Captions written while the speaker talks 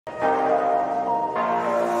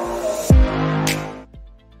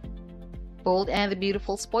Bold and the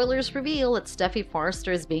Beautiful spoilers reveal that Steffy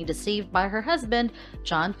Forrester is being deceived by her husband,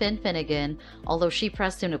 John Finn Finnegan. Although she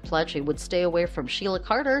pressed him to pledge he would stay away from Sheila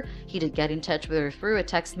Carter, he did get in touch with her through a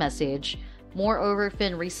text message. Moreover,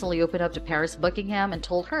 Finn recently opened up to Paris Buckingham and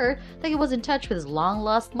told her that he was in touch with his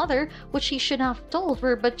long-lost mother, which he should have told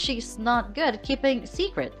her, but she's not good at keeping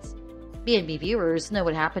secrets. B&B viewers know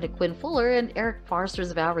what happened to Quinn Fuller and Eric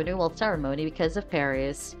Forrester's vow renewal ceremony because of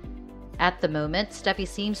Paris. At the moment, Steffy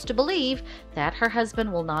seems to believe that her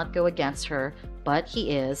husband will not go against her, but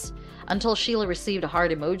he is. Until Sheila received a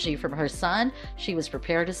heart emoji from her son, she was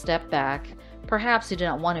prepared to step back. Perhaps he did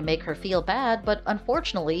not want to make her feel bad, but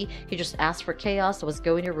unfortunately, he just asked for chaos that was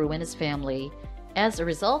going to ruin his family. As a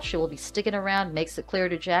result, she will be sticking around, makes it clear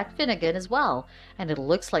to Jack Finnegan as well, and it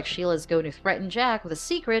looks like Sheila is going to threaten Jack with a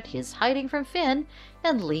secret he is hiding from Finn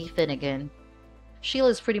and Lee Finnegan. Sheila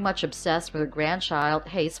is pretty much obsessed with her grandchild,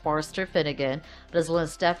 Hayes Forrester-Finnegan, but as long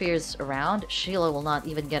as Steffy is around, Sheila will not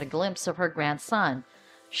even get a glimpse of her grandson.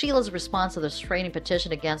 Sheila's response to the restraining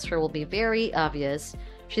petition against her will be very obvious.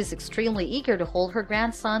 She's extremely eager to hold her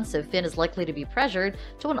grandson, so Finn is likely to be pressured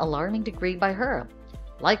to an alarming degree by her.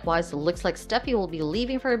 Likewise, it looks like Steffy will be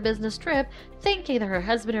leaving for a business trip, thinking that her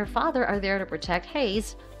husband and her father are there to protect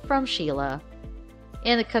Hayes from Sheila.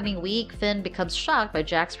 In the coming week, Finn becomes shocked by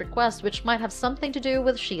Jack's request, which might have something to do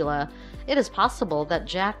with Sheila. It is possible that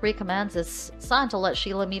Jack recommends his son to let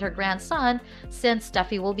Sheila meet her grandson, since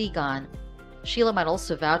Steffy will be gone. Sheila might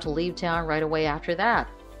also vow to leave town right away after that.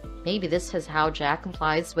 Maybe this is how Jack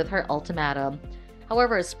complies with her ultimatum.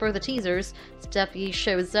 However, as per the teasers, Steffy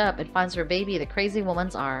shows up and finds her baby in the crazy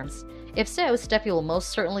woman's arms. If so, Steffy will most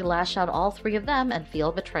certainly lash out all three of them and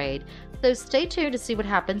feel betrayed. So stay tuned to see what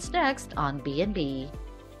happens next on B&B.